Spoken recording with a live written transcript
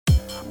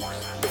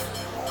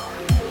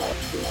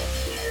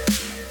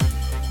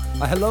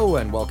Hello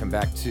and welcome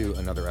back to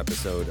another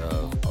episode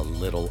of A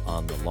Little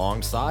on the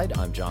Long Side.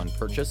 I'm John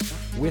Purchase.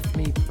 With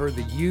me, per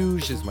the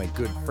usual, is my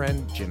good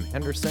friend Jim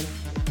Henderson.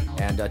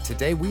 And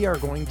today we are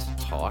going to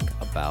talk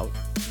about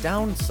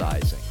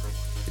downsizing.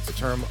 It's a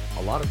term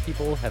a lot of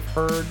people have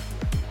heard.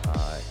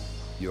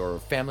 Your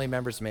family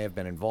members may have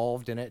been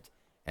involved in it.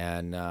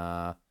 And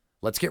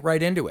let's get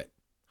right into it.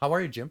 How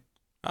are you, Jim?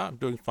 I'm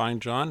doing fine,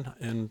 John,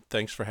 and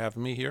thanks for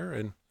having me here.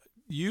 And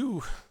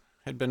you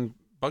had been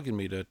bugging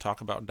me to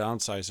talk about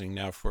downsizing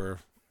now for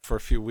a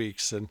few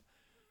weeks, and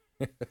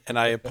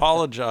I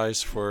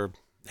apologize for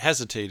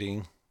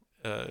hesitating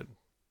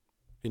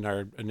in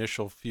our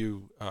initial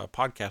few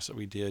podcasts that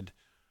we did.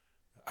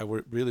 I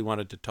really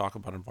wanted to talk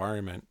about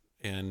environment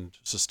and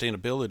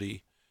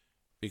sustainability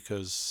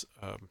because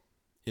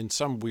in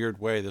some weird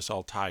way this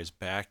all ties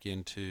back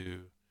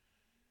into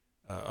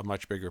a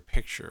much bigger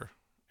picture.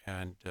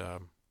 And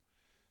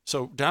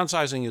so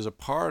downsizing is a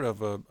part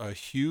of a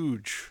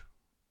huge,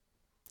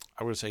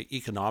 I would say,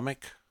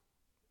 economic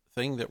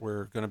thing that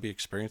we're going to be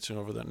experiencing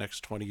over the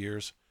next 20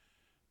 years.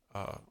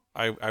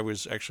 I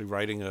was actually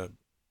writing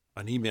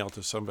an email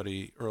to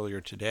somebody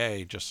earlier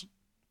today, just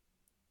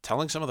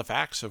telling some of the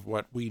facts of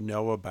what we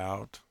know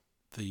about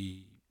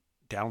the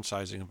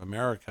downsizing of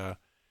America,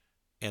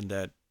 and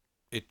that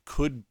it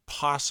could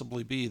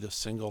possibly be the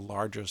single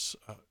largest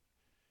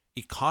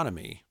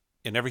economy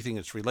and everything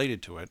that's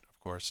related to it, of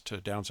course, to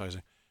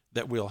downsizing,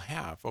 that we'll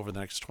have over the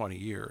next 20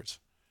 years.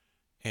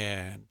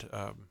 And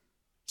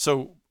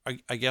so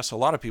I guess a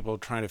lot of people are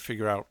trying to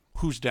figure out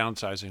who's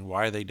downsizing,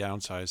 why are they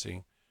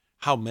downsizing,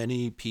 how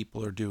many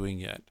people are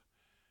doing it.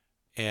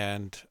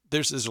 And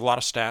there's a lot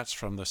of stats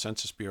from the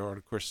Census Bureau. And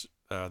of course,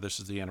 this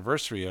is the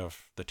anniversary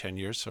of the 10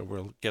 years, so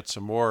we'll get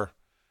some more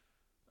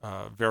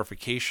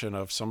verification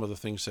of some of the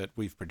things that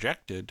we've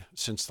projected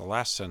since the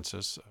last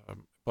census.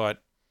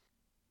 But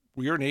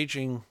we are an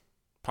aging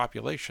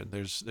population.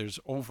 There's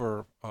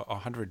over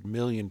 100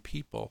 million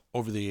people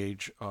over the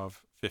age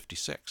of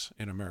 56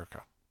 in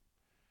America.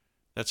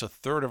 That's a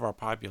third of our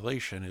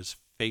population is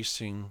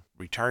facing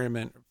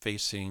retirement,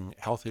 facing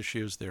health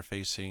issues. They're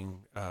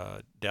facing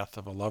death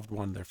of a loved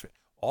one.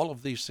 All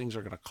of these things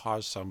are going to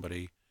cause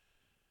somebody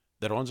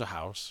that owns a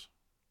house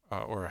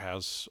or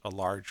has a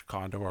large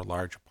condo or a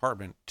large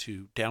apartment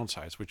to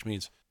downsize, which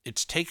means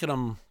it's taken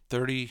them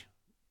 30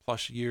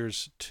 plus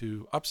years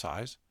to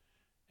upsize.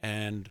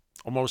 And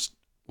almost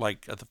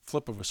like at the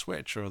flip of a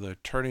switch or the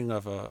turning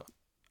of a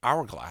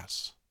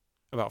hourglass,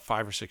 about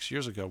 5 or 6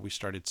 years ago, we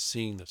started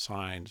seeing the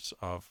signs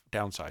of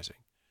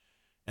downsizing.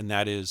 And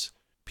that is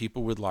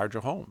people with larger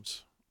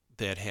homes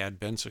that had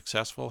been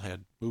successful,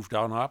 had moved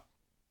on up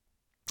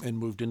and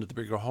moved into the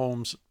bigger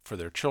homes for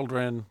their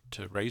children,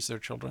 to raise their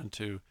children,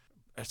 to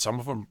some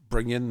of them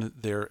bring in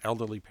their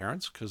elderly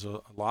parents, because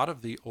a lot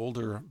of the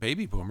older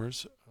baby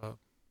boomers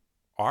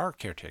are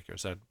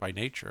caretakers by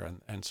nature.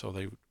 And so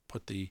they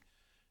put the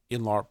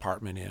in-law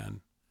apartment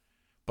in.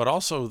 But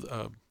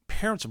also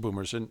parents of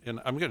boomers, and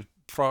I'm going to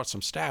throw out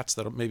some stats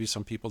that maybe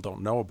some people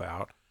don't know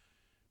about.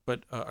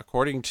 But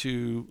according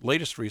to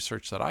latest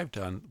research that I've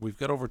done, we've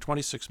got over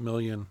 26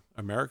 million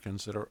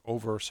Americans that are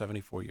over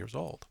 74 years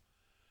old.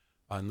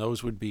 And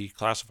those would be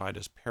classified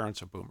as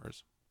parents of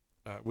boomers.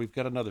 We've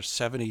got another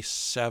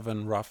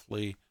 77,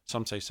 roughly,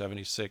 some say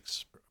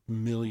 76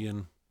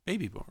 million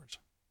baby boomers.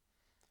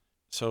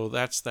 So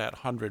that's that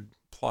 100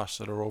 plus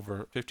that are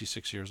over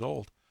 56 years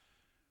old.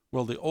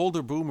 Well, the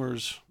older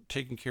boomers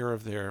taking care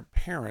of their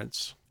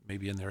parents,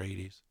 maybe in their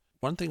 80s,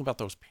 one thing about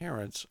those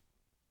parents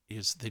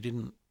is they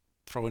didn't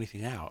throw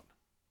anything out.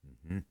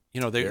 Mm-hmm.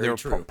 You know, they're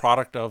a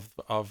product of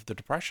the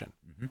Depression.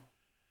 Mm-hmm.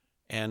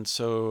 And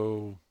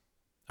so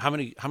how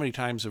many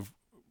times have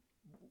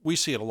we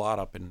see it a lot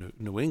up in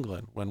New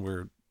England when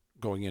we're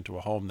going into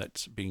a home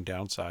that's being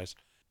downsized,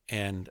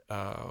 and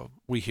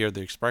we hear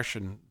the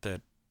expression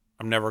that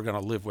I'm never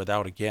going to live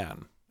without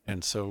again.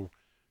 And so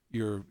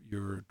you're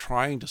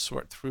trying to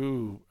sort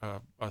through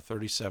a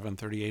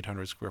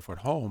 3,800 square foot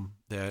home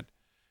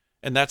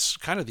and that's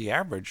kind of the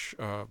average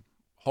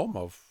home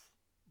of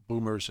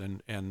boomers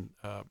and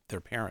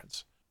their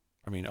parents.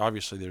 I mean,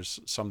 obviously there's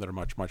some that are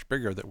much, much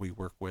bigger that we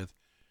work with,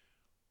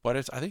 but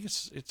I think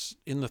it's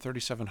in the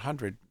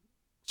 3,700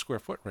 square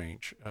foot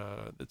range.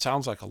 It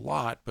sounds like a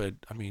lot, but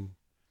I mean,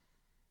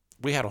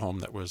 we had a home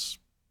that was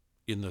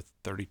in the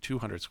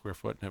 3,200 square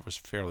foot, and it was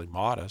fairly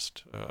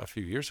modest a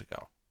few years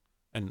ago,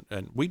 and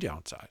we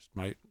downsized.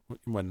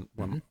 When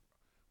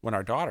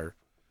our daughter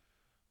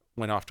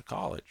went off to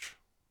college,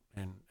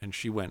 and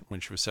she went when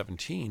she was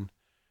 17.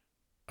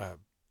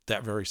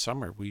 That very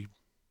summer, we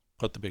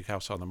put the big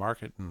house on the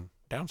market and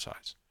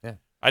downsized. Yeah,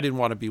 I didn't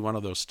want to be one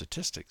of those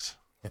statistics.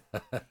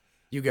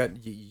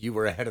 You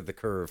were ahead of the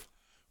curve.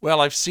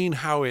 Well, I've seen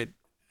how it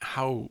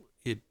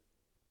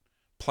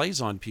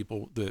plays on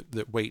people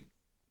that wait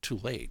too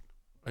late.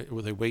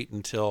 They wait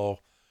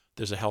until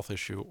there's a health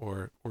issue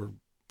or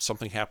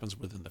something happens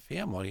within the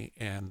family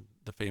and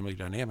the family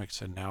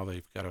dynamics, and now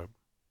they've got to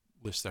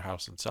list their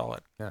house and sell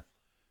it. Yeah.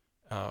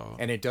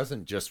 And it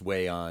doesn't just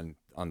weigh on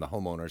on the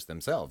homeowners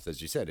themselves.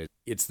 As you said,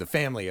 it's the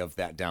family of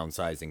that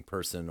downsizing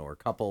person or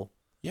couple.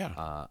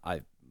 Yeah.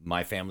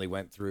 My family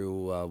went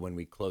through when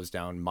we closed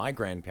down my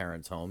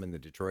grandparents' home in the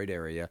Detroit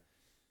area.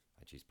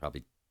 Geez,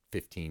 probably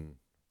 15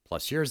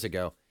 plus years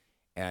ago,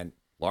 and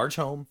large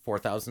home,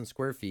 4,000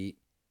 square feet,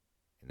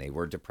 and they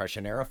were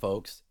Depression era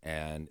folks,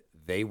 and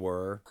they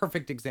were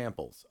perfect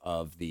examples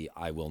of the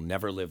I will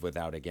never live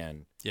without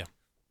again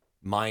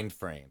mind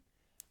frame.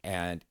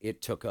 And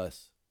it took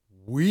us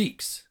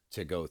weeks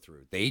to go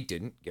through. They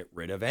didn't get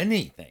rid of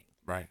anything.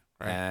 Right.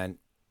 And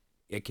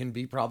it can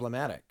be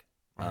problematic.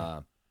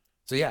 Right.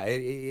 So yeah,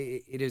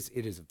 it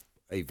is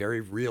a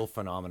very real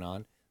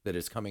phenomenon that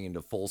is coming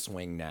into full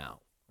swing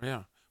now.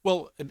 Yeah.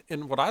 Well,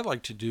 and what I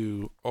like to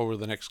do over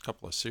the next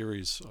couple of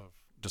series of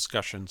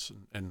discussions,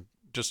 and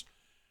just,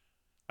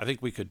 I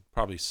think we could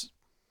probably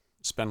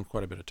spend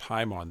quite a bit of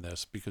time on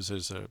this, because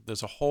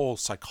there's a whole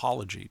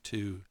psychology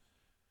to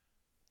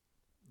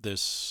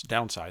this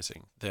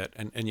downsizing that,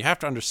 and you have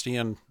to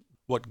understand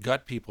what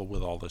got people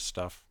with all this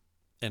stuff,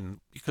 and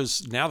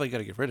because now they got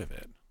to get rid of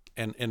it,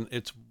 and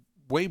it's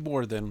way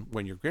more than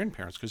when your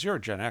grandparents, because you're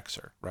a Gen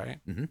Xer, right?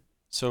 Mm-hmm.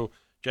 So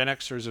Gen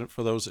Xers,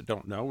 for those that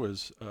don't know,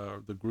 is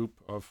the group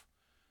of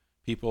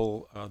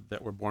people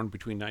that were born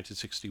between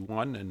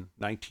 1961 and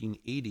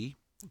 1980,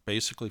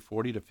 basically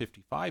 40 to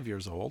 55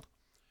 years old.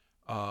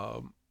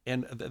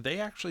 And they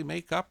actually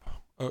make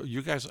up,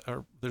 you guys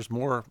are, there's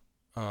more.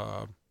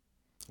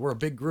 We're a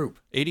big group.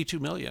 82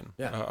 million,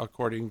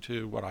 according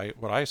to what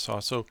I saw.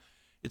 So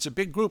it's a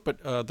big group,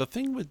 but the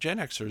thing with Gen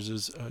Xers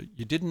is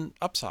you didn't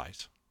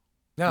upsize.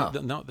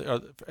 No,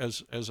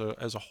 as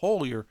a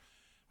whole,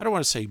 I don't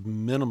want to say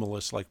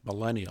minimalist like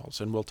millennials,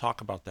 and we'll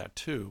talk about that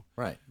too.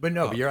 Right. But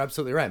no, but you're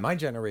absolutely right. My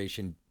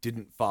generation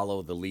didn't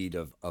follow the lead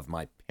of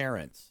my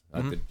parents,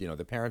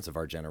 the parents of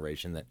our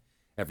generation, that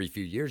every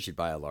few years you'd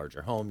buy a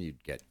larger home,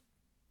 you'd get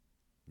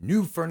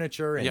new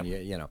furniture, and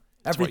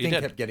everything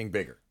kept getting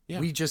bigger. Yeah.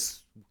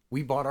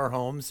 We bought our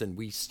homes and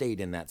we stayed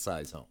in that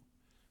size home.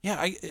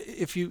 Yeah,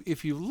 if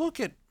you look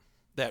at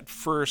that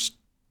first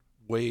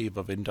wave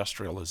of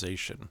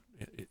industrialization,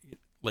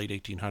 late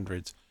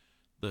 1800s,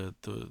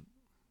 the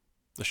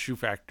shoe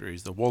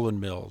factories, the woolen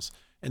mills,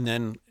 and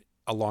then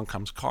along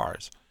comes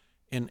cars,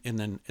 and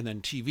then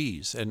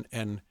TVs,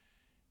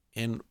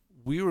 and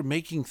we were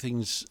making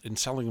things and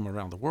selling them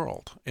around the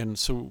world, and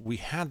so we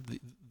had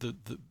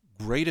the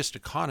greatest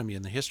economy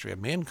in the history of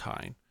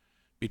mankind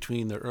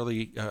between the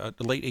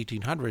late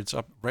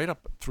 1800s right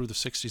up through the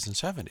 60s and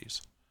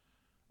 70s.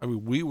 I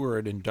mean, we were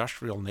an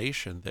industrial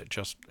nation that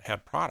just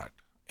had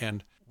product,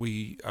 and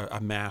we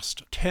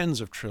amassed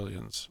tens of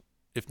trillions,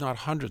 if not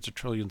hundreds of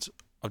trillions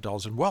of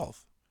dollars in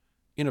wealth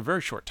in a very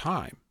short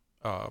time.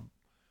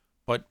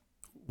 But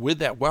with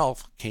that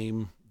wealth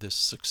came this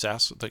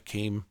success that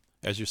came,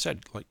 as you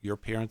said, like your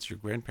parents, your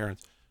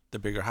grandparents, the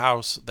bigger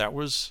house. That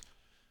was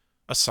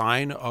a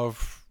sign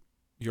of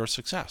your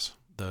success.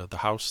 The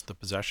house, the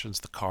possessions,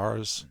 the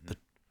cars,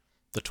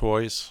 the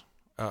toys.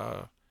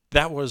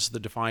 That was the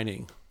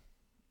defining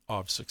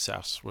of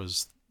success,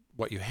 was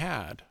what you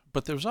had.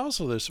 But there was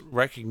also this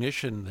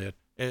recognition that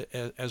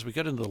as we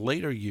got into the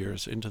later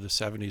years, into the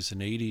 70s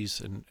and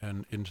 80s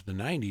and into the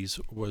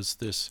 90s, was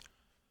this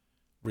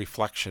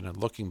reflection and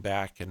looking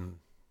back and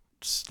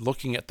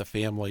looking at the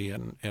family,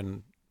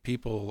 and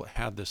people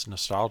had this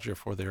nostalgia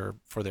for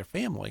their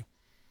family.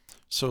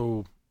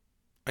 So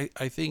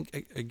I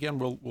think, again,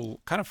 we'll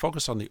kind of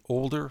focus on the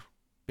older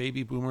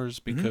baby boomers,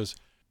 because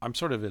I'm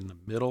sort of in the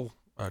middle,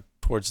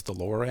 towards the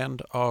lower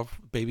end of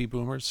baby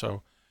boomers.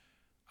 So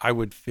I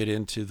would fit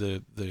into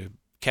the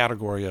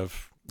category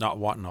of not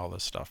wanting all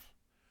this stuff.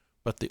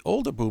 But the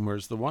older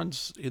boomers, the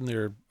ones in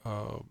their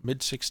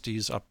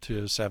mid-60s up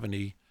to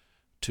 70,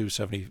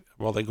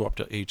 well, they go up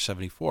to age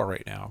 74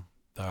 right now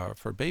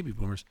for baby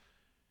boomers,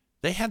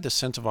 they had this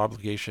sense of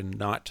obligation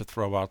not to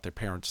throw out their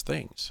parents'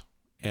 things.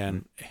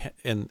 And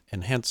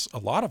hence, a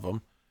lot of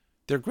them,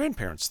 their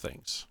grandparents'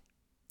 things.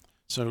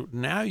 So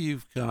now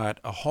you've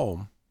got a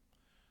home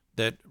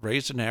that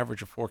raised an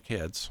average of 4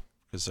 kids,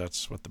 because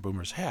that's what the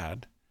boomers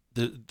had,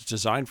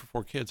 designed for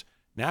 4 kids.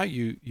 Now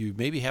you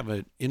maybe have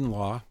an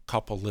in-law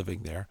couple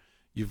living there.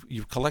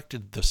 You've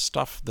collected the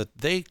stuff that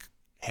they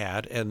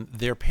had and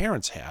their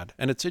parents had,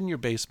 and it's in your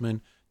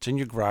basement, it's in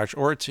your garage,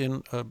 or it's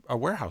in a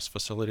warehouse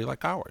facility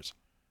like ours.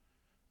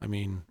 I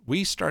mean,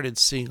 we started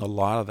seeing a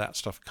lot of that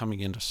stuff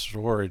coming into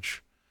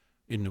storage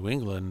in New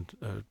England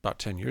about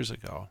 10 years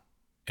ago,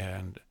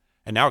 and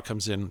now it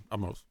comes in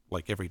almost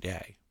like every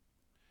day.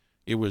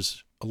 It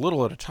was a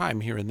little at a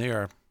time here and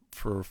there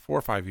for 4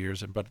 or 5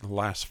 years, but in the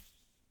last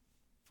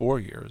 4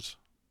 years,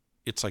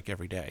 it's like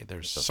every day.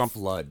 There's some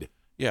flood.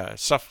 Yeah,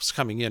 stuff's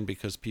coming in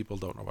because people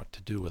don't know what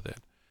to do with it.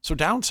 So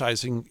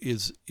downsizing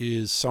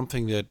is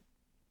something that,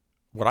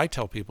 what I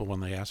tell people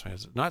when they ask me,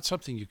 is not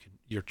something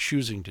you're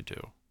choosing to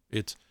do.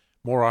 It's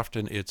more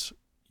often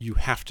you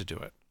have to do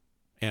it.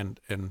 And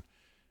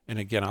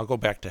again, I'll go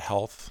back to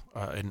health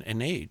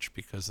and age,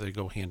 because they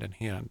go hand in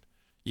hand.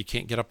 You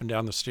can't get up and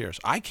down the stairs.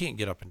 I can't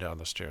get up and down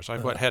the stairs.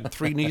 I've had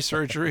 3 knee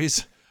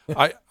surgeries.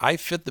 I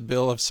fit the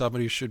bill of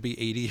somebody who should be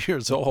 80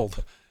 years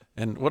old.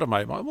 And what am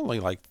I? I'm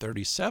only like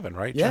 37,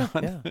 right, John?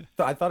 Yeah.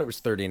 So I thought it was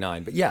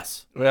 39, but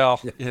yes.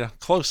 Well, Yeah. yeah,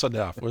 close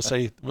enough. We'll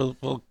say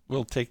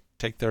we'll take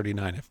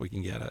 39 if we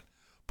can get it.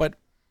 But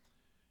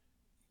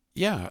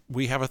yeah,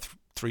 we have a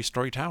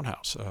 3-story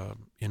townhouse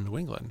in New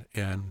England,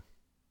 and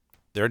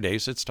there are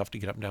days it's tough to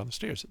get up and down the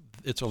stairs.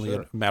 It's only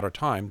Sure. a matter of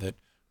time that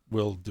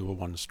we'll do a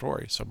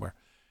 1-story somewhere.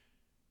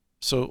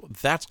 So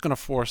that's going to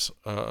force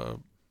a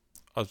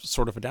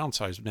sort of a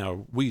downsize.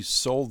 Now, we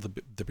sold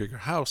the bigger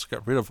house,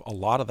 got rid of a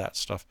lot of that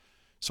stuff,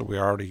 so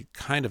we're already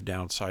kind of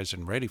downsized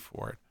and ready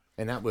for it.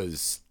 And that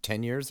was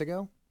 10 years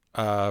ago?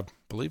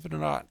 Believe it or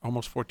not,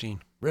 almost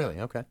 14. Really?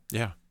 Okay.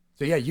 Yeah.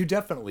 So yeah, you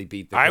definitely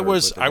beat the I curve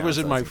was with the I was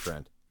in my downsizing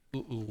trend.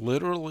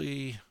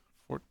 literally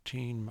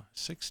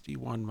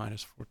 61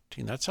 minus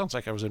 14. That sounds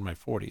like I was in my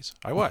 40s.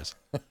 I was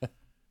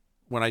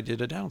when I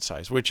did a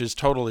downsize, which is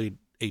totally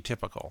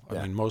atypical. I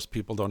Yeah. mean, most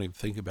people don't even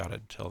think about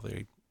it until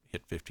they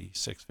hit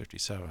 56,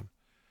 57.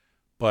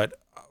 But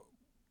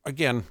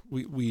again,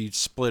 we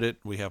split it.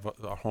 We have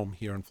a home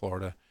here in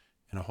Florida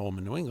and a home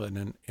in New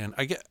England, and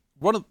I get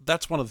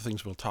that's one of the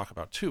things we'll talk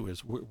about too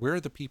is where are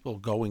the people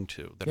going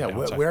to that Yeah, are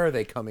downsizing? where are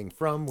they coming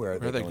from? Where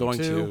are they going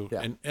to?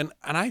 Yeah. And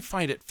I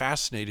find it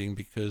fascinating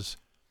because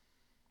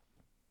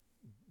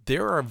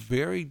there are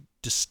very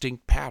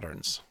distinct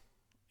patterns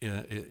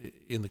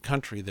in the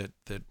country that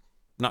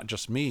not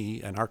just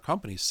me and our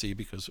companies see,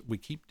 because we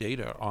keep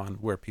data on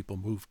where people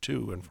move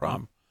to and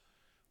from.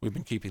 We've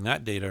been keeping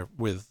that data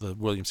with the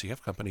William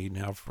CF company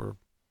now for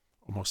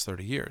almost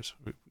 30 years,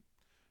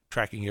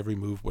 tracking every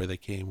move, where they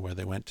came, where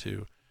they went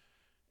to.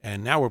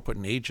 And now we're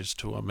putting ages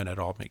to them, and it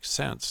all makes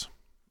sense.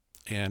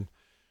 And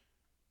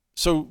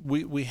so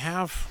we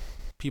have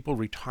people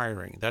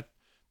retiring.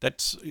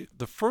 That's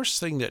the first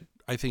thing that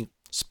I think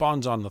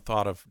spawns on the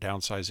thought of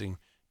downsizing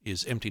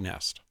is empty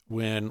nest.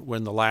 When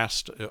the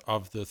last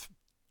of the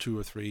 2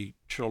 or 3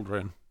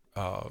 children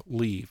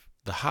leave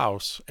the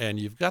house, and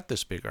you've got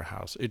this bigger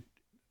house.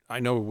 I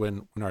know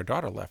when our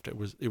daughter left, it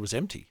was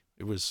empty.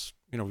 It was,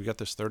 we got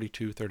this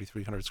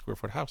 3,300 square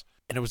foot house,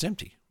 and it was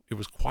empty. It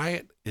was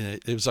quiet.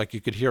 It was like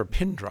you could hear a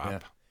pin drop. Yeah.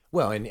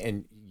 Well,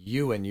 and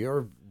you and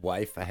your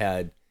wife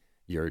had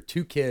your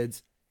 2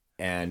 kids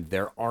and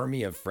their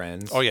army of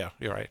friends. Oh yeah,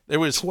 you're right. It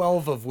was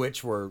 12 of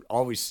which were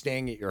always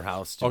staying at your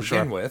house to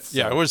begin with. So.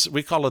 Yeah, it was.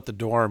 We call it the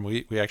dorm.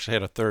 We actually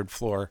had a 3rd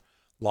floor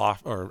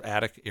loft or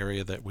attic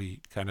area that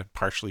we kind of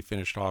partially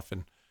finished off,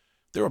 and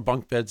there were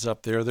bunk beds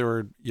up there. There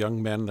were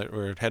young men that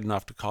were heading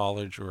off to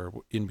college or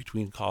in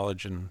between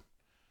college and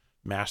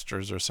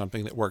masters or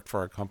something that worked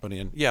for our company.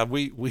 And yeah,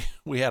 we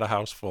had a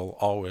house full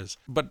always,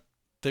 but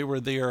they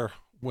were there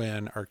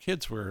when our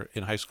kids were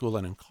in high school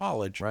and in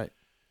college. Right.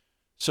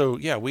 So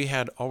yeah, we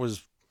had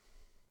always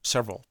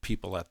several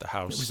people at the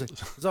house.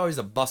 There's always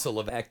a bustle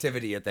of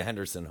activity at the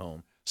Henderson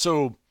home.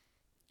 So,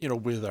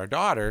 with our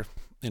daughter,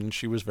 and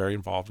she was very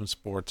involved in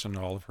sports, and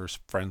all of her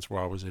friends were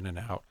always in and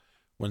out.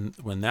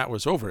 When that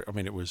was over, I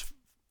mean, it was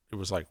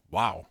like,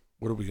 wow,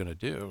 what are we going to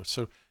do?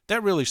 So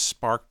that really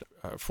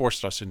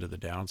forced us into the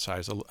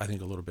downsize, I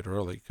think, a little bit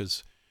early,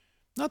 because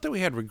not that we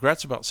had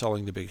regrets about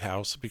selling the big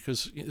house,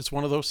 because it's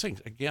one of those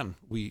things. Again,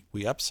 we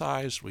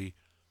upsized,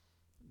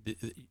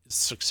 the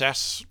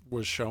success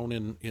was shown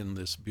in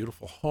this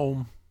beautiful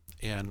home,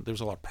 and there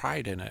was a lot of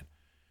pride in it.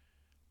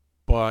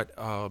 But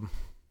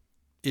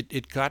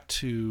it got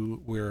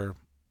to where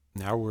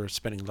now we're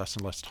spending less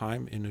and less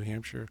time in New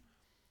Hampshire.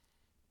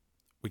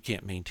 We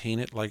can't maintain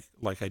it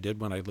like I did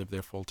when I lived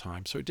there full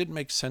time. So it didn't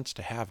make sense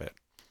to have it.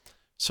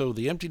 So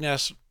the empty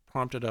nest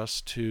prompted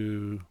us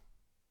to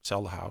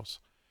sell the house.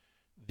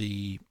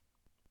 The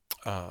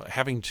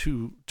having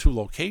two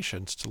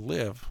locations to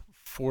live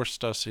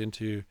forced us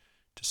into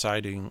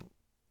deciding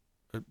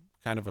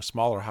kind of a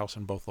smaller house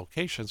in both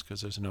locations,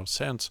 because there's no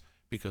sense,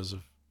 because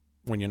of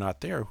when you're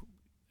not there,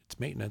 it's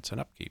maintenance and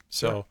upkeep.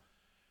 So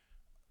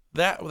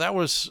that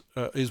was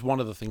is one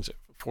of the things that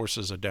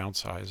forces a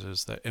downsize,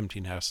 is the empty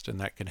nest, and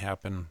that can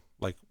happen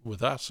like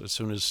with us as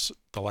soon as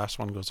the last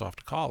one goes off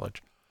to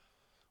college.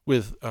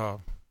 With a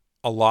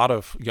lot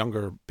of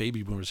younger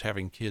baby boomers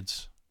having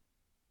kids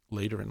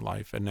later in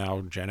life, and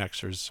now Gen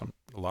Xers,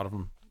 a lot of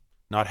them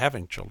not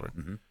having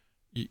children,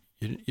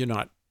 you're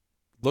not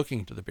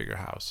looking to the bigger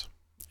house.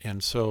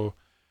 And so,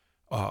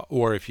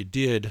 or if you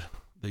did,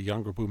 the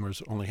younger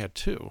boomers only had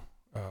 2,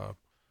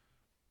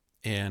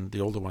 and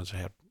the older ones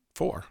had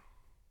 4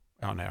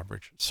 on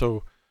average.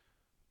 So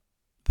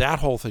that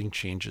whole thing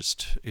changes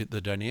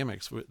the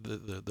dynamics.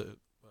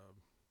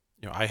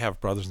 I have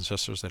brothers and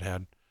sisters that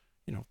had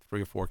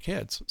 3 or 4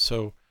 kids.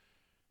 So,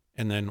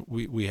 and then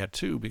we had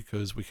 2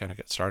 because we kind of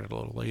got started a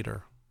little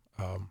later.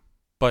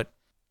 But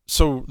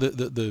so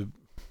the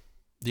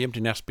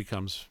empty nest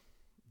becomes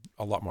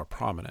a lot more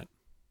prominent.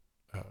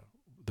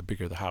 The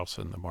bigger the house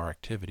and the more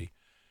activity.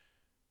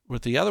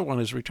 But the other one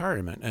is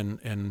retirement,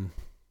 and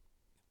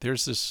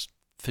there's this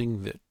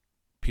thing that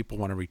people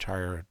want to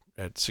retire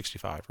at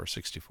 65 or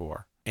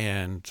 64,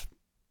 and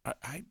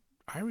I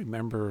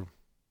remember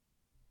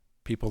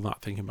people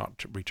not thinking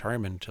about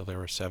retirement until they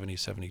were 70,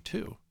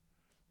 72.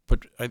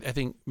 But I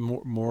think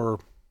more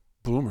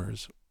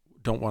boomers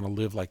don't want to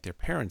live like their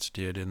parents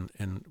did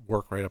and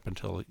work right up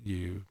until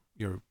you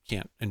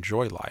can't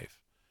enjoy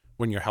life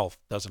when your health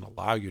doesn't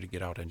allow you to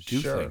get out and do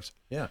things.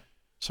 Yeah.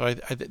 So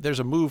there's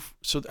a move.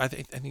 So I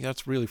think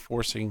that's really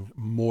forcing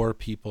more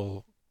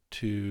people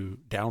to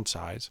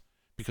downsize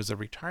because they're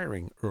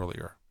retiring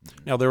earlier.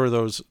 Mm-hmm. Now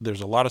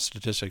there's a lot of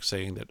statistics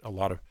saying that a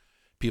lot of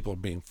people are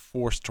being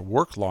forced to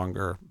work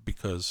longer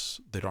because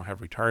they don't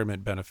have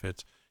retirement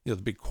benefits. The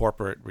big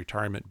corporate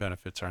retirement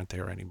benefits aren't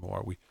there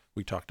anymore.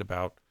 We talked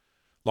about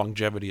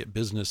longevity at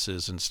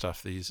businesses and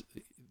stuff.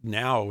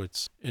 Now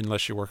it's,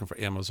 unless you're working for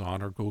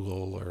Amazon or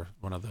Google or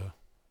one of the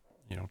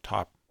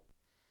top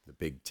the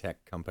big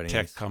tech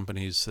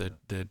companies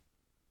that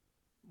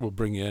will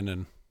bring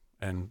in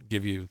and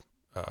give you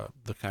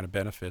the kind of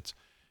benefits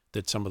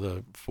that some of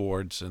the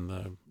Fords and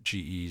the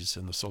GEs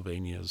and the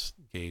Sylvanias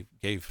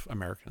gave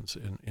Americans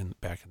in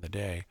back in the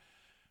day.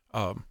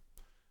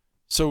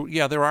 So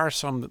yeah, there are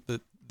some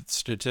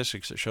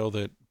statistics that show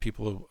that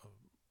people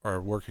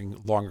are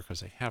working longer because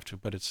they have to,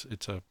 but it's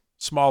a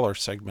smaller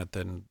segment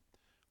than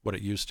what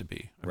it used to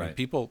be. I mean,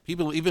 people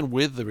even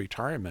with the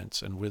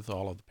retirements and with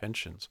all of the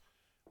pensions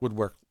would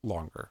work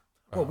longer.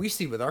 Well, we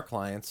see with our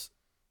clients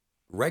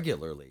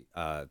regularly.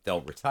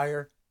 They'll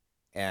retire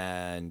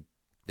and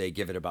they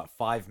give it about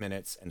 5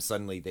 minutes and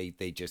suddenly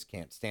they just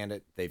can't stand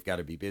it. They've got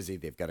to be busy.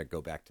 They've got to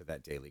go back to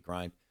that daily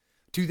grind.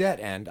 To that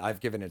end, I've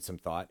given it some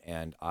thought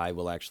and I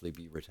will actually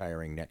be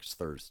retiring next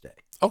Thursday.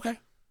 Okay.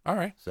 All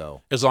right.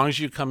 So as long as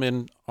you come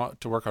in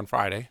to work on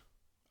Friday,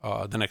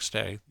 the next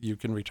day, you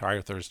can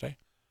retire Thursday.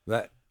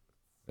 That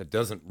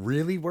doesn't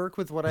really work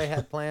with what I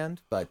had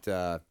planned,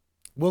 but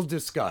we'll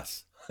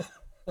discuss.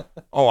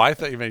 Oh, I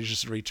thought you meant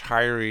just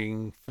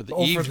retiring for the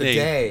evening. For the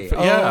day.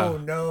 Yeah. Oh,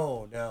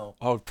 no.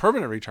 Oh,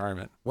 permanent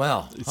retirement.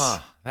 Well,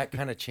 that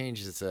kind of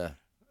changes.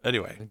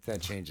 Anyway. I think that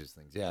changes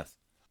things, yes.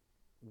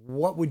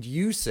 What would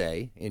you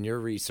say in your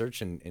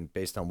research and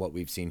based on what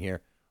we've seen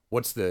here,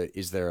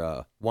 is there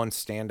a one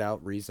standout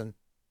reason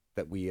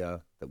that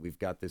we've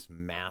got this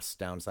mass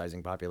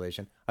downsizing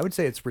population? I would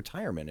say it's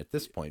retirement at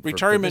this point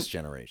for this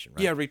generation,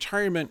 right? Yeah,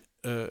 retirement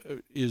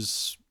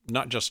is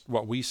not just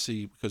what we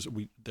see, because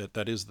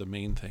that is the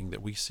main thing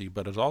that we see,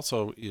 but it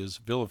also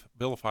is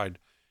verified.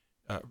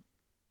 My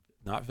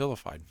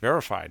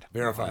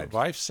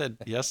wife said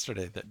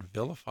yesterday that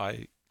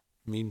vilify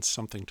means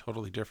something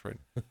totally different.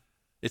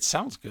 It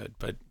sounds good,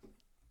 but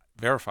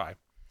verify.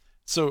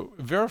 So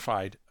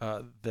verified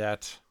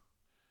that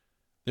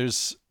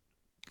there's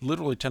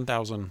literally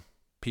 10,000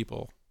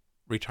 people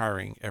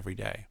retiring every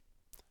day.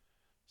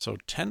 So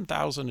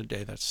 10,000 a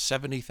day, that's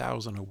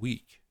 70,000 a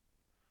week,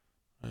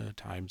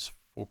 times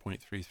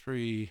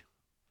 4.33,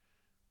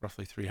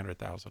 roughly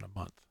 300,000 a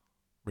month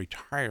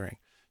retiring.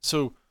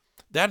 So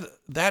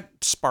that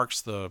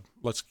sparks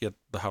let's get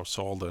the house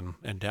sold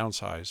and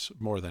downsize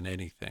more than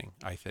anything,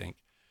 I think.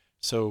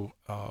 So,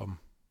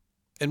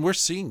 and we're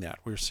seeing that.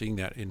 We're seeing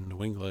that in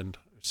New England,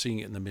 seeing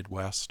it in the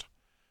Midwest.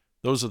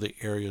 Those are the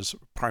areas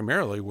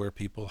primarily where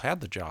people had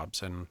the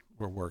jobs and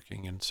were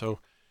working. And so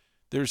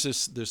there's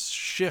this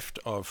shift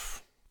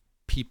of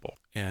people.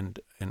 And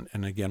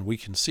again, we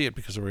can see it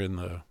because we're in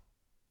the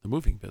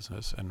moving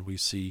business and we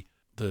see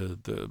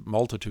the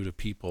multitude of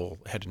people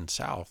heading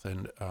south.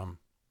 And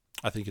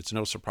I think it's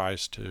no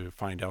surprise to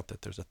find out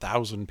that there's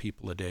 1,000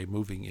 people a day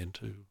moving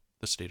into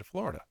the state of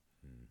Florida.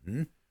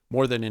 Mm-hmm.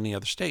 More than any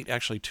other state,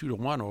 actually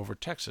 2-1 over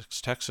Texas.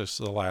 Texas,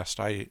 the last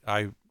I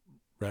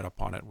read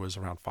up on it, was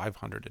around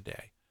 500 a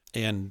day.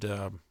 And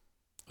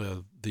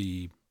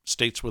the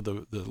states with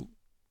the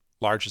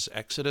largest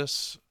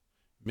exodus,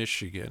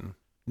 Michigan,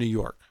 New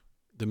York,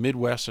 the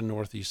Midwest and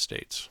Northeast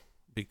states,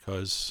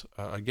 because,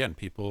 again,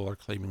 people are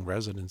claiming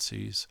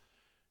residencies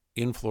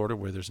in Florida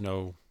where there's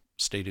no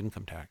state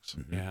income tax,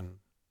 mm-hmm. and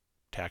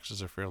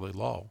taxes are fairly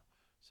low.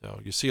 So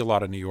you see a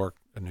lot of New York,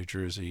 New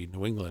Jersey,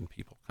 New England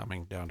people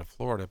coming down to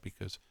Florida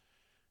because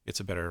it's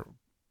a better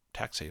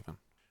tax haven.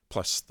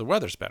 Plus, the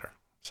weather's better.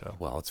 So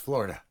well, it's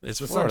Florida. It's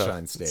the Florida.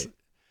 Sunshine State.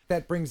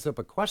 That brings up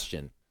a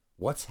question.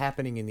 What's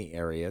happening in the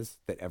areas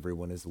that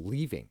everyone is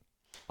leaving?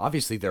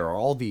 Obviously, there are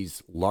all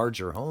these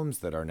larger homes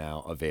that are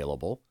now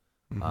available,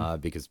 mm-hmm.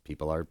 Because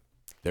people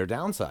they're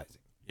downsizing.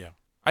 Yeah.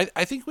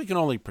 I think we can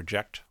only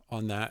project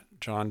on that,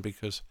 John,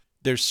 because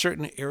there's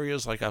certain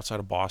areas like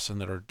outside of Boston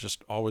that are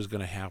just always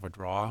going to have a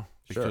draw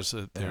because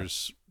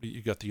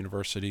you got the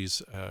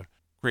universities,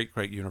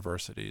 great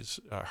universities,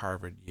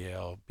 Harvard,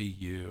 Yale,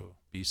 BU,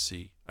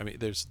 BC. I mean,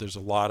 there's a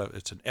lot of,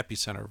 it's an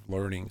epicenter of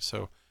learning.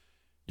 So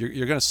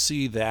you're going to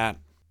see that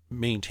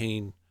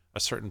maintain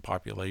a certain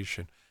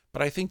population.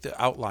 But I think the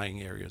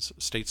outlying areas,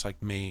 states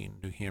like Maine,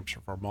 New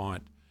Hampshire,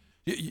 Vermont,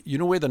 you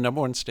know where the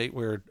number one state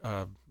where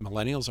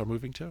millennials are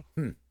moving to?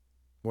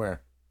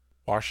 Where?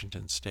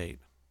 Washington State.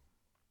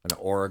 And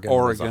Oregon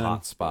was a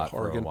hot spot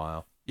for a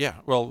while. Yeah,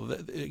 well,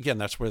 again,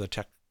 that's where the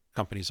tech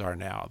companies are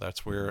now.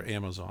 That's where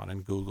Amazon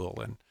and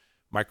Google and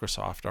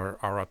Microsoft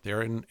are up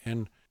there.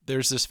 And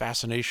there's this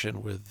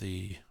fascination with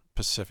the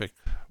Pacific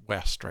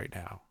West right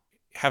now.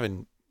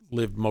 Having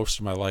lived most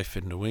of my life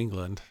in New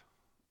England,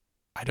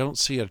 I don't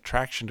see an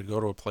attraction to go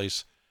to a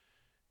place,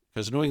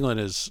 because New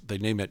England they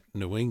name it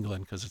New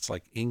England because it's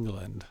like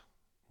England,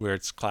 where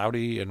it's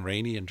cloudy and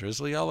rainy and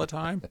drizzly all the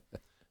time.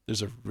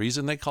 There's a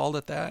reason they called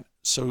it that.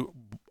 So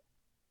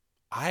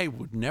I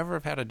would never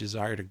have had a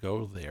desire to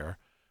go there,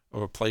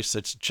 or a place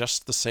that's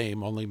just the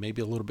same, only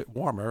maybe a little bit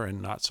warmer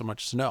and not so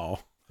much snow.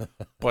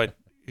 But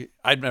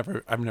I've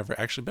never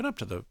actually been up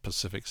to the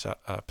Pacific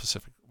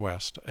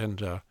West,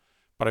 and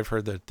but I've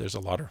heard that there's a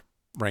lot of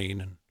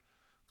rain and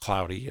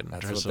cloudy and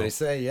That's drizzle. what they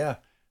say, yeah.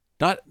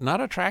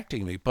 Not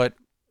attracting me, but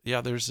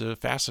yeah, there's a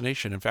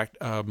fascination. In fact,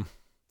 I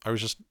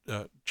was just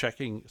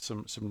checking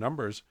some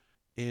numbers,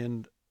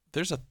 and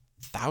there's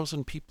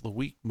 1,000 people a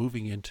week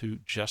moving into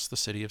just the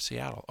city of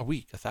Seattle.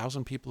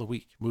 1,000 people a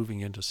week moving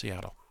into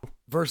Seattle.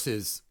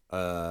 Versus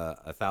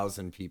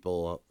 1,000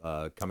 people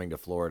coming to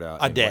Florida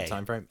A in day. what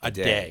time frame? A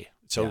day.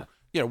 So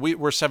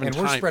we're seven and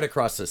times. we're spread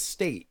across a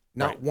state,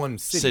 not Right. one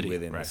city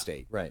within right. the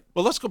state. Right.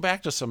 Well, let's go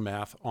back to some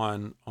math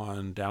on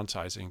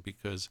downsizing,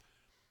 because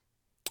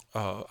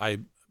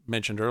I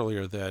mentioned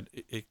earlier that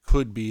it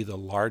could be the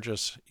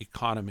largest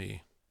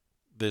economy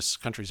this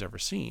country's ever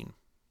seen.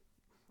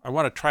 I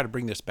want to try to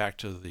bring this back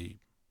to the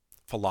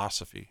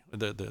philosophy,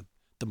 the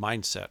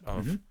mindset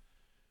of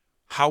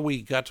how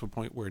we got to a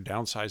point where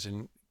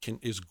downsizing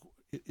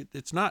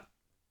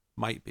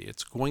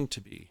it's going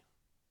to be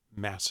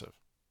massive,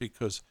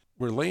 because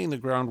we're laying the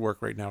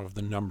groundwork right now of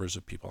the numbers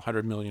of people,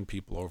 100 million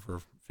people over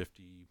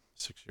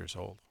 56 years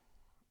old.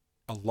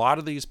 A lot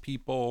of these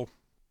people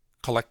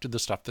collected the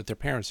stuff that their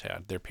parents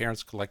had. Their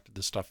parents collected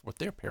the stuff what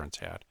their parents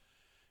had.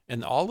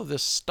 And all of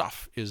this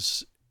stuff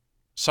is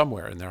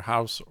somewhere in their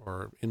house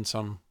or in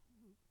some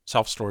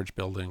self-storage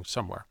building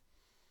somewhere.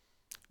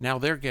 Now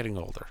they're getting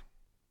older.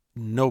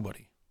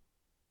 Nobody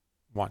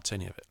wants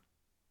any of it.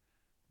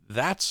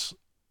 That's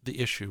the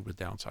issue with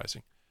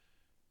downsizing.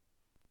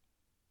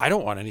 I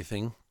don't want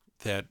anything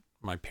that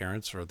my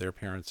parents or their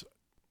parents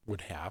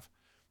would have.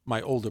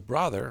 My older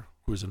brother,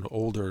 who's an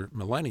older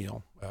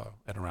millennial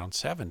at around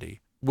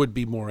 70, would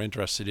be more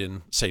interested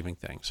in saving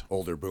things.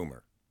 Older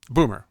boomer.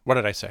 Boomer. What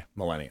did I say?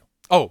 Millennial.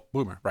 Oh,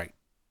 boomer. Right.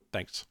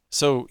 Thanks.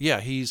 So yeah,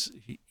 he's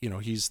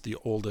the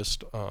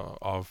oldest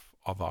of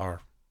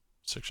our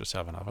 6 or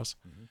 7 of us,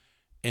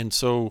 and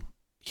so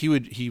he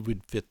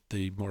would fit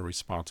the more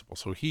responsible.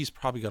 So he's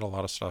probably got a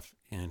lot of stuff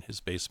in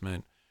his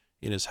basement,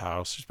 in his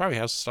house. He probably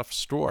has stuff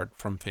stored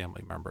from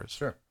family members.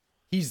 Sure.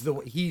 He's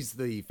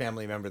the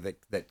family member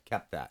that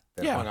kept that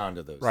hung on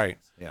to those. Right.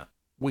 Things. Yeah.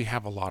 We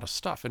have a lot of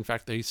stuff. In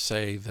fact, they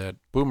say that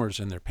boomers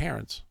and their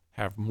parents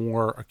have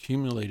more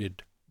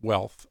accumulated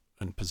wealth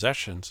and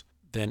possessions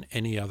than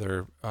any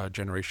other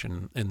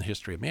generation in the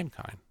history of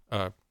mankind.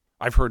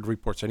 I've heard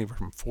reports anywhere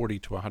from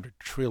 $40 to $100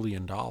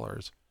 trillion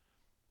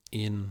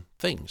in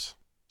things,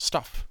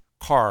 stuff,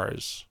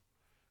 cars,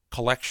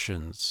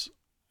 collections,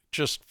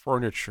 just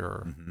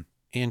furniture,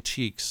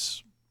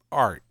 antiques,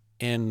 art.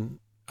 And,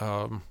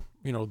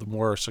 the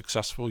more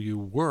successful you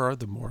were,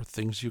 the more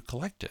things you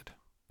collected.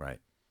 Right.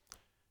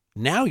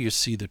 Now you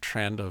see the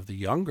trend of the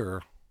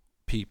younger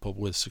people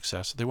with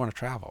success. They want to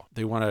travel.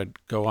 They want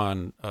to go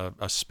on a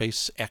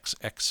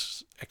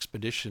SpaceX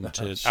expedition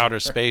to outer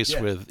space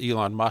with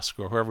Elon Musk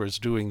or whoever is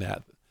doing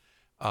that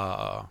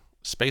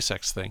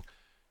SpaceX thing.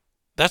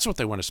 That's what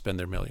they want to spend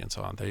their millions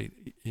on.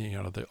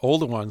 The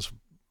older ones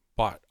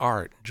bought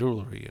art,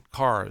 jewelry, and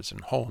cars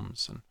and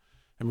homes. And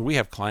I mean, we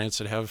have clients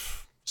that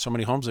have so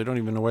many homes they don't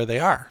even know where they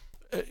are.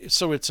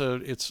 So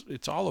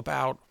it's all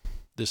about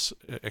this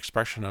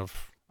expression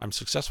of I'm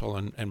successful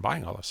and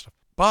buying all this stuff.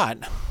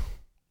 But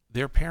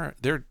their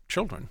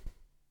children,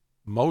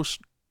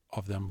 most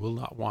of them will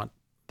not want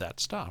that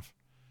stuff.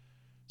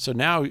 So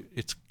now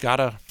it's got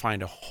to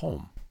find a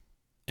home.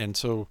 And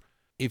so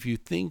if you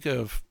think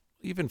of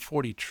even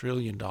 $40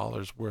 trillion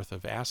worth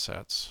of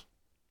assets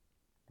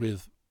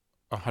with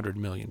 100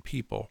 million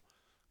people,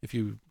 if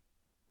you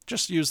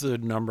just use the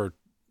number,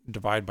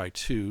 divide by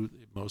 2,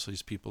 most of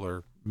these people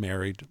are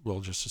married,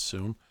 we'll just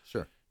assume.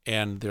 Sure.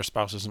 And their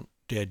spouse isn't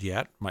dead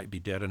yet, might be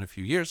dead in a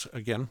few years.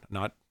 Again,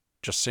 not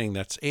just saying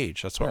that's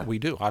age. That's what we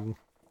do. I'm,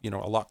 a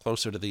lot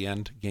closer to the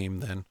end game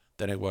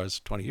than I was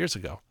 20 years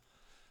ago.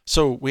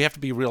 So we have to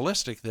be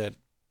realistic that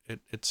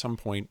at some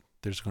point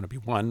there's going to be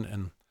one.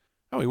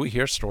 And we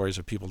hear stories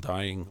of people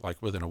dying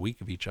like within a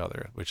week of each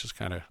other, which is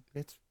kind of...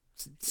 It's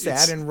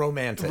sad and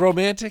romantic.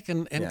 Romantic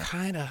and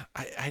kind of,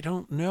 I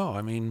don't know.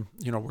 I mean,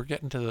 we're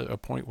getting to a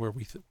point where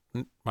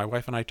my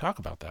wife and I talk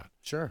about that.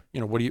 Sure.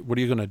 What are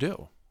you going to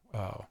do?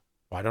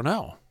 I don't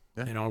know.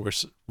 Yeah.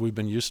 We've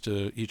been used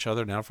to each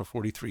other now for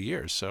 43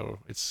 years. So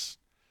it's,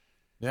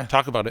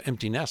 talk about an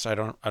empty nest. I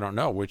don't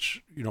know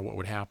what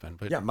would happen.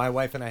 But my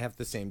wife and I have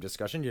the same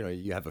discussion.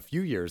 You have a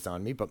few years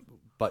on me, but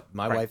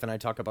my wife and I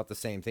talk about the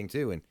same thing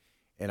too.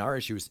 And our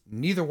issue is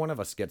neither one of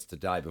us gets to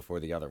die before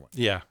the other one.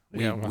 Yeah.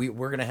 We're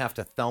going to have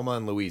to Thelma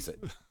and Louise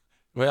it.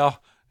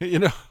 Well,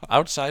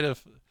 outside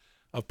of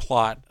a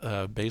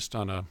plot based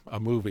on a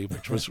movie,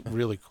 which was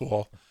really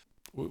cool,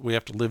 we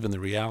have to live in the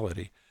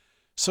reality.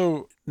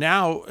 So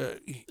now,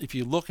 if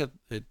you look at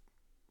it,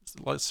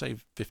 let's say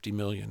 50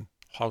 million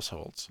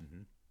households,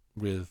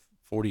 with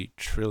 $40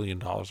 trillion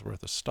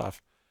worth of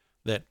stuff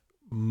that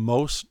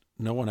no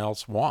one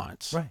else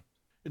wants. Right.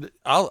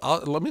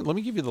 Let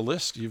me give you the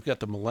list. You've got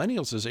the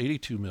millennials is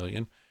 82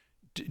 million.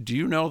 Do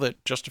you know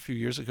that just a few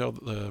years ago,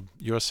 the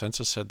U.S.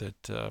 Census said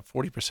that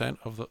 40%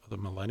 of the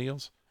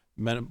millennials,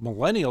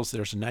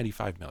 there's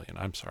 95 million.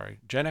 I'm sorry.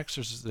 Gen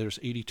Xers, there's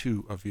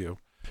 82 of you.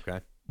 Okay.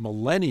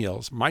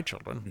 Millennials, my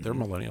children, they're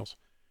millennials.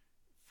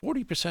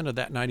 40% of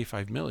that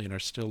 95 million are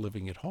still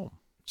living at home.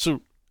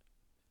 So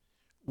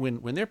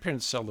when their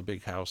parents sell the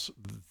big house,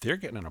 they're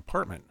getting an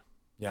apartment.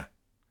 Yeah.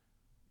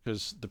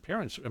 Because the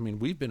parents, I mean,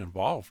 we've been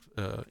involved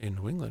in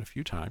New England a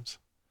few times,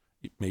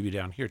 maybe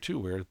down here too,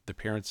 where the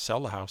parents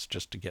sell the house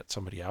just to get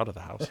somebody out of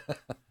the house.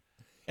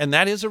 And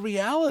that is a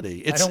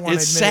reality. I don't want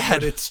to admit sad. it,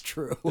 but it's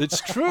true.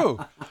 It's true.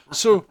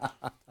 So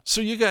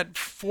you got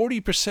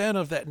 40%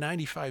 of that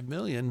 95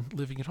 million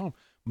living at home.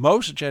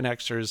 Most Gen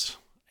Xers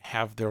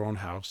have their own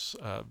house.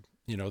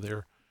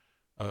 They're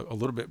a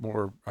little bit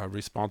more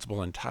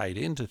responsible and tied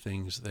into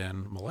things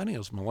than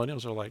millennials.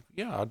 Millennials are like,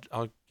 yeah,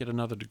 I'll get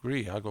another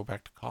degree. I'll go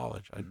back to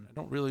college. I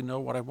don't really know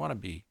what I want to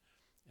be.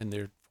 And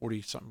they're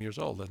 40-something years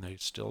old, and they're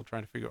still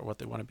trying to figure out what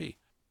they want to be.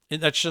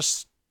 And that's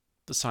just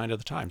the sign of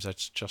the times.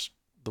 That's just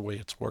the way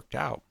it's worked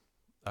out.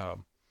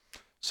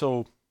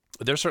 So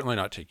they're certainly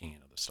not taking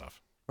any of this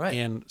stuff. Right.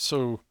 And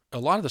so a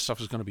lot of the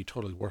stuff is going to be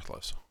totally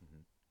worthless.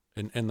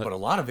 But a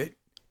lot of it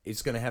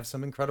is going to have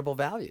some incredible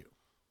value.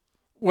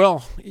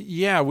 Well,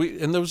 yeah,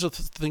 and those are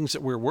the things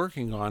that we're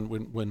working on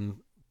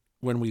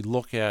when we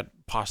look at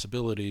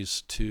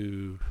possibilities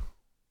to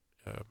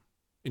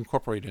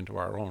incorporate into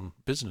our own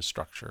business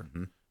structure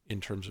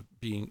in terms of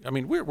being. I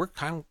mean, we're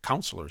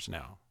counselors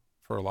now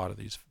for a lot of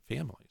these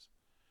families,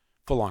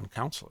 full-on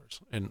counselors,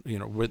 and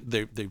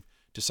they've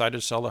decided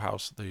to sell the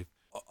house.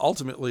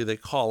 Ultimately they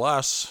call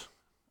us,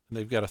 and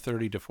they've got a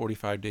 30 to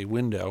 45 day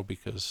window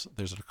because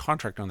there's a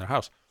contract on their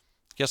house.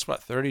 Guess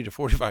what? 30 to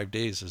 45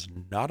 days is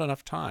not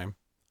enough time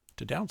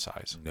to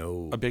downsize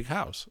a big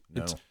house.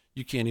 No.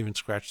 You can't even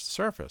scratch the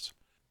surface.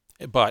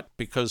 But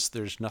because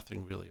there's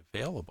nothing really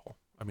available,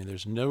 I mean,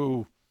 there's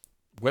no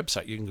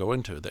website you can go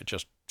into that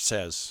just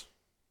says,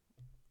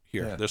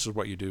 here, this is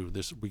what you do.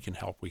 This, we can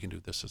help. We can do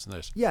this and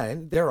this. Yeah,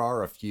 and there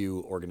are a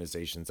few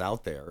organizations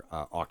out there,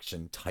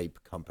 auction-type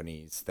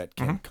companies that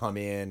can come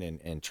in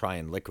and try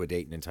and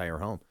liquidate an entire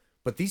home.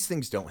 But these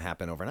things don't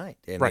happen overnight,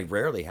 and they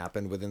rarely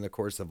happen within the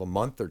course of a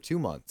month or 2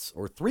 months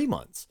or 3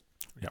 months.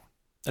 Yeah,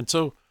 and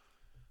so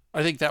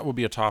I think that will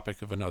be a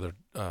topic of another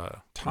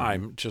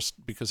time,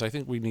 just because I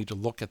think we need to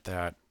look at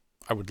that.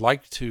 I would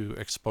like to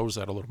expose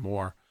that a little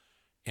more,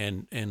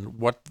 and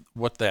what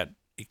that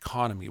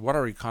economy, what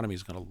our economy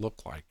is going to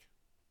look like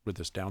with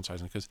this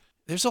downsizing, because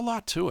there's a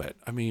lot to it.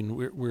 I mean,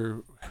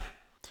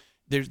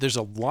 there's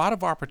a lot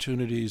of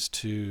opportunities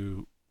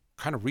to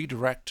kind of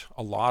redirect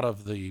a lot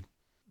of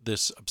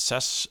this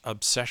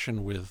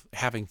obsession with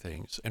having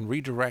things and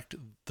redirect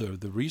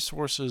the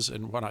resources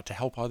and whatnot to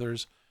help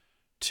others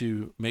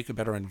to make a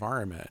better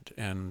environment.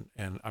 And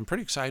I'm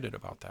pretty excited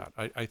about that.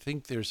 I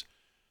think there's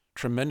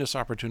tremendous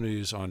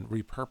opportunities on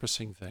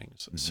repurposing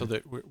things so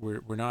that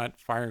we're not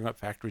firing up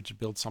factories to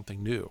build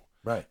something new.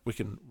 Right. We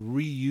can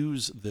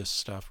reuse this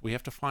stuff. We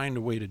have to find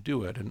a way to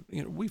do it. And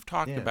we've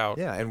talked about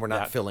and we're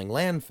not filling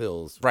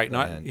landfills. Right.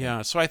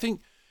 So I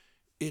think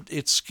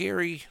it's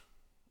scary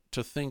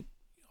to think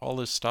all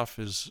this stuff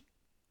is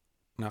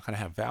not going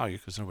to have value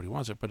because nobody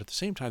wants it. But at the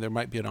same time, there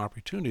might be an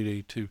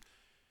opportunity to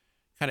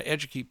kind of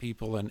educate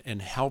people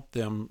and help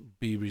them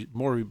be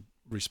more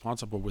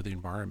responsible with the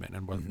environment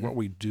and what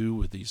we do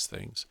with these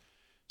things.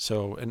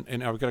 So,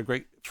 and I've got a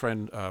great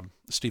friend,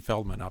 Steve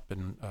Feldman, up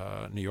in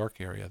New York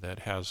area that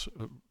has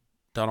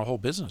done a whole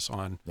business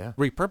on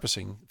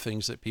repurposing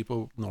things that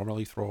people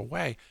normally throw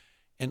away.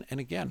 And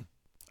again,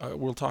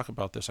 we'll talk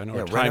about this. I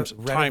know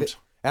times.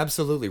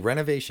 Absolutely.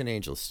 Renovation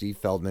Angel, Steve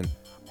Feldman,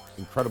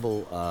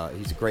 incredible.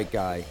 He's a great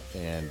guy,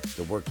 and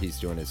the work he's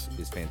doing is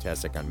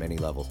fantastic on many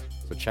levels.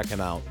 So check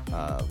him out,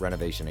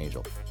 Renovation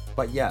Angel.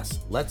 But yes,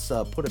 let's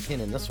put a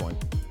pin in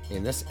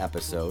this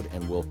episode,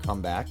 and we'll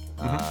come back.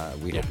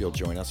 We hope you'll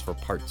join us for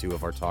part 2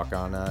 of our talk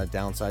on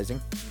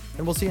downsizing,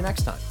 and we'll see you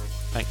next time.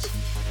 Thanks.